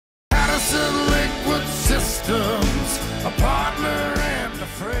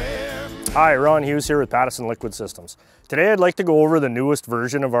Hi, Ron Hughes here with Pattison Liquid Systems. Today I'd like to go over the newest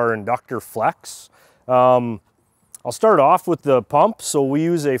version of our Inductor Flex. I'll start off with the pump. So we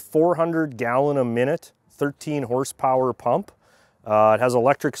use a 400 gallon a minute, 13 horsepower pump. It has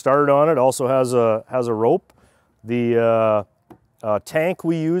electric start on it, also has a rope. The tank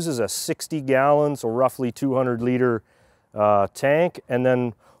we use is a 60 gallon, so roughly 200 liter tank. And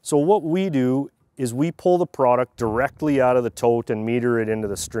then, so what we do is we pull the product directly out of the tote and meter it into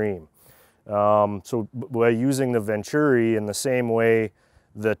the stream. So by using the venturi in the same way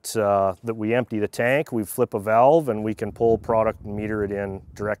that, that we empty the tank, we flip a valve and we can pull product and meter it in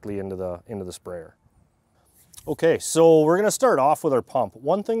directly into the sprayer. Okay, so we're going to start off with our pump.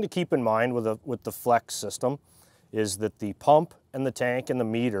 One thing to keep in mind with the Flex system is that the pump and the tank and the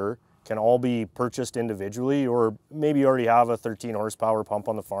meter can all be purchased individually, or maybe you already have a 13 horsepower pump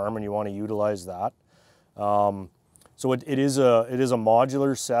on the farm and you want to utilize that. So it is a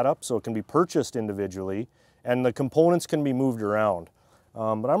modular setup, so it can be purchased individually and the components can be moved around.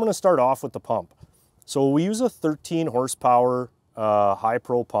 But I'm going to start off with the pump. So we use a 13 horsepower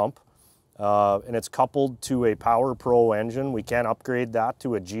Hypro Pump and it's coupled to a Power Pro engine. We can upgrade that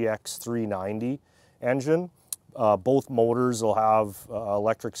to a GX390 engine. Both motors will have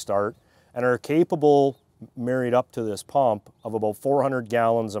electric start and are capable, married up to this pump, of about 400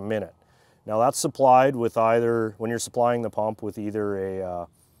 gallons a minute. Now that's supplied with either, when you're supplying the pump, with either a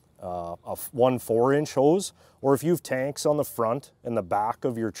 1-4-inch hose, or if you have tanks on the front and the back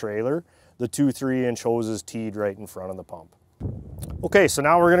of your trailer, the 2-3-inch hose is teed right in front of the pump. Okay, so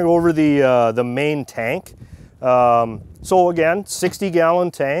now we're going to go over the main tank. So again, 60 gallon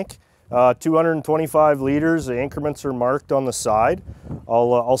tank, 225 liters. The increments are marked on the side.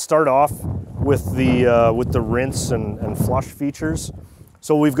 I'll start off with the rinse and flush features.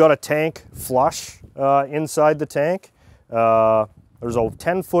 So we've got a tank flush inside the tank. There's a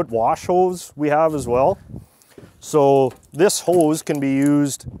 10-foot wash hose we have as well. So this hose can be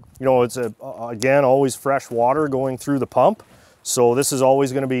used, you know, it's again, always fresh water going through the pump. So this is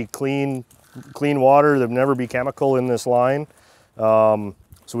always going to be clean water. There'll never be chemical in this line. So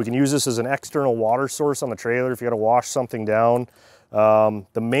we can use this as an external water source on the trailer if you got to wash something down.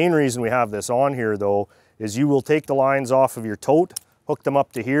 The main reason we have this on here though is you will take the lines off of your tote, hook them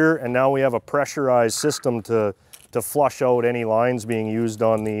up to here, and now we have a pressurized system to flush out any lines being used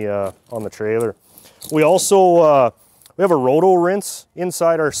on the trailer. We also we have a roto rinse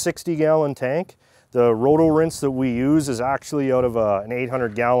inside our 60 gallon tank. The roto rinse that we use is actually out of an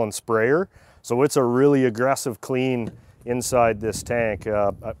 800 gallon sprayer, so it's a really aggressive clean inside this tank.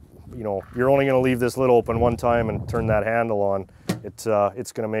 You know, you're only going to leave this lid open one time and turn that handle on. It's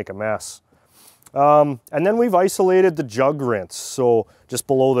going to make a mess. And then we've isolated the jug rinse. So just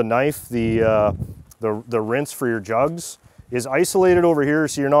below the knife, the rinse for your jugs is isolated over here,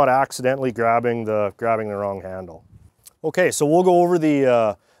 so you're not accidentally grabbing the wrong handle. Okay, so we'll go over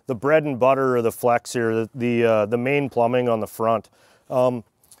the bread and butter of the Flex here, the main plumbing on the front.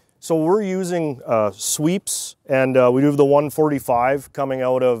 So we're using sweeps, and we do have the 145 coming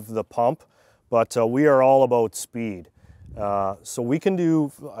out of the pump, but we are all about speed. So we can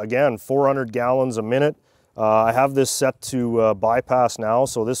do, again, 400 gallons a minute. I have this set to bypass now,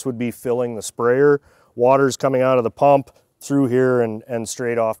 so this would be filling the sprayer. Water's coming out of the pump through here and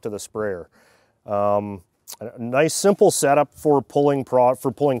straight off to the sprayer. A nice simple setup for pulling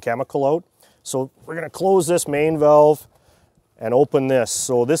chemical out. So we're going to close this main valve and open this.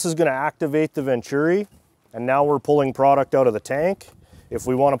 So this is going to activate the venturi, and now we're pulling product out of the tank. If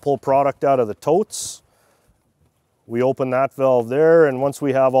we want to pull product out of the totes, we open that valve there, and once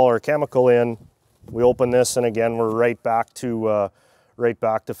we have all our chemical in, we open this, and again we're right back to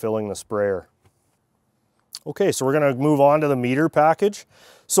filling the sprayer. Okay, so we're going to move on to the meter package.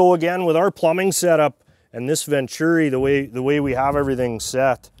 So again, with our plumbing setup and this venturi, the way we have everything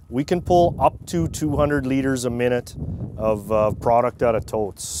set, we can pull up to 200 liters a minute of product out of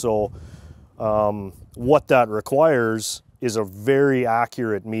totes. So what that requires is a very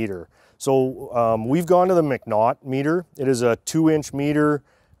accurate meter. So we've gone to the Mcnaught meter. It is a 2-inch meter.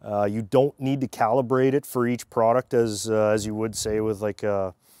 You don't need to calibrate it for each product as you would say with like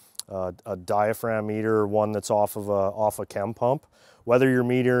a diaphragm meter, or one that's off a chem pump. Whether you're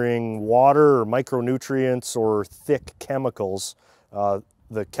metering water or micronutrients or thick chemicals,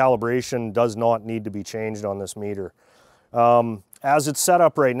 the calibration does not need to be changed on this meter. As it's set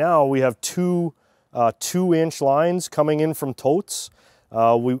up right now, we have two 2-inch lines coming in from totes.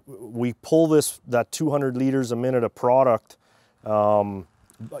 We pull that 200 liters a minute of product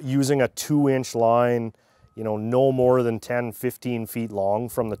using a 2-inch line, you know, no more than 10, 15 feet long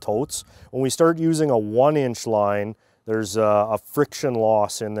from the totes. When we start using a 1-inch line, there's a friction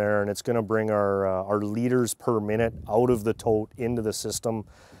loss in there, and it's going to bring our liters per minute out of the tote into the system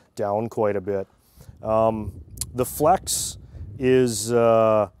down quite a bit. The Flex is,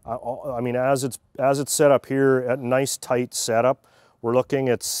 I mean, as it's set up here, at nice tight setup, we're looking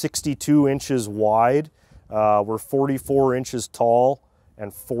at 62 inches wide. We're 44 inches tall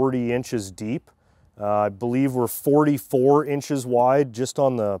and 40 inches deep. I believe we're 44 inches wide just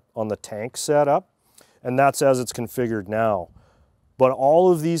on the tank setup, and that's as it's configured now. But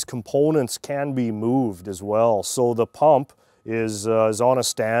all of these components can be moved as well. So the pump is on a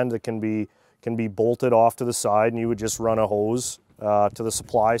stand that can be bolted off to the side, and you would just run a hose to the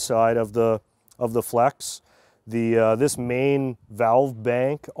supply side of the Flex. This main valve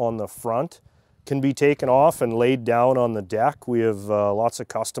bank on the front can be taken off and laid down on the deck. We have lots of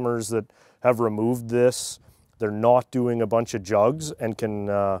customers that have removed this. They're not doing a bunch of jugs and can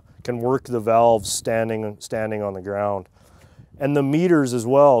work the valves standing on the ground. And the meters as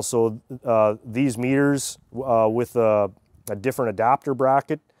well. So these meters with a different adapter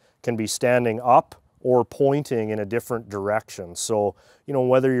bracket can be standing up or pointing in a different direction. So, you know,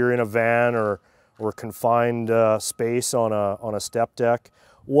 whether you're in a van or confined space on a step deck,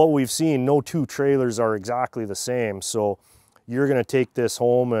 what we've seen, no two trailers are exactly the same. So you're going to take this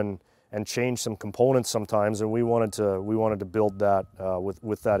home and change some components sometimes, and we wanted to build that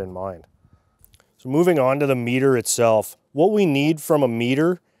with that in mind. So moving on to the meter itself, what we need from a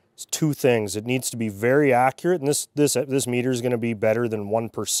meter is two things. It needs to be very accurate, and this meter is going to be better than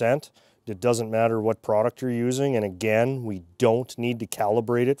 1%. It doesn't matter what product you're using, and again, we don't need to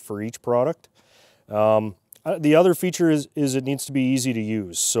calibrate it for each product. The other feature is it needs to be easy to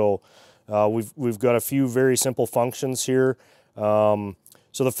use. So we've got a few very simple functions here.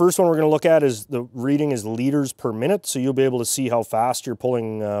 So the first one we're going to look at is the reading is liters per minute. So you'll be able to see how fast you're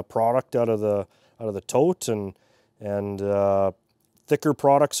pulling product out of the tote, and thicker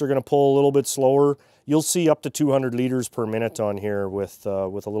products are going to pull a little bit slower. You'll see up to 200 liters per minute on here with a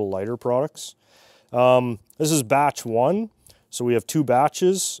little lighter products. This is batch 1. So we have 2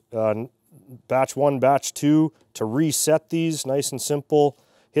 batches. Batch 1, batch 2. To reset these, nice and simple,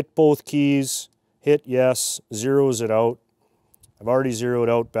 hit both keys, hit yes, zeroes it out. I've already zeroed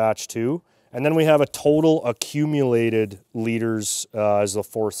out batch 2. And then we have a total accumulated liters as the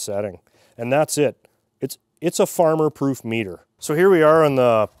 4th setting. And that's it. It's a farmer-proof meter. So here we are on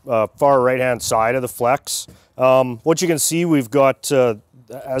the far right-hand side of the Flex. What you can see, we've got,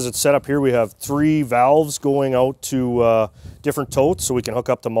 as it's set up here, we have 3 valves going out to different totes, so we can hook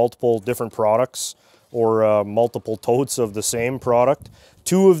up to multiple different products or multiple totes of the same product.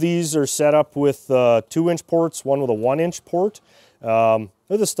 2 of these are set up with 2-inch ports, one with a 1-inch port.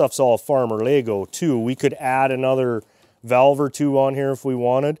 This stuff's all farmer Lego too. We could add another valve or 2 on here if we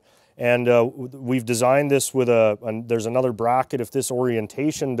wanted. And we've designed this with there's another bracket. If this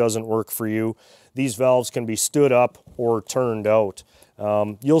orientation doesn't work for you, these valves can be stood up or turned out.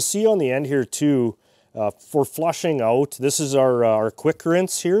 You'll see on the end here too, for flushing out, this is our quick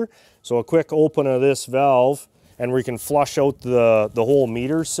rinse here. So a quick open of this valve, and we can flush out the whole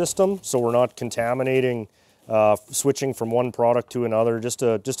meter system, so we're not contaminating, switching from one product to another.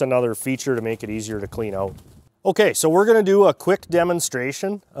 Just another feature to make it easier to clean out. Okay, so we're going to do a quick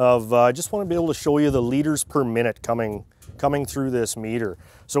demonstration of, I just want to be able to show you the liters per minute coming through this meter.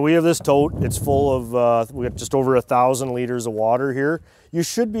 So we have this tote, it's full of, we have just over 1,000 liters of water here. You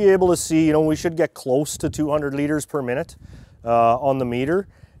should be able to see, you know, we should get close to 200 liters per minute on the meter.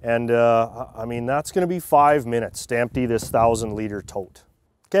 And I mean, that's going to be 5 minutes to empty this 1,000-liter tote.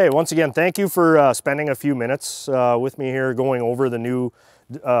 Okay, once again, thank you for spending a few minutes with me here going over the new,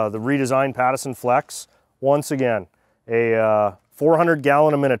 the redesigned Pattison Flex. Once again, a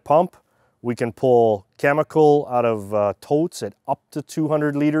 400-gallon-a-minute pump. We can pull chemical out of totes at up to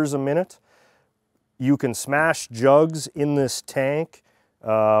 200 liters a minute. You can smash jugs in this tank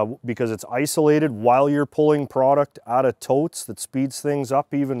because it's isolated while you're pulling product out of totes. That speeds things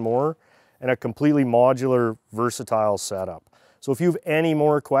up even more, and a completely modular, versatile setup. So if you have any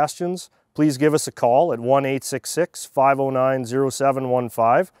more questions, please give us a call at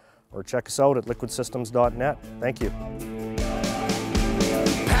 1-866-509-0715 or check us out at liquidsystems.net. Thank you.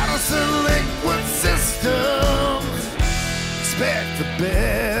 Pattison Liquid Systems, expect the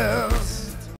best.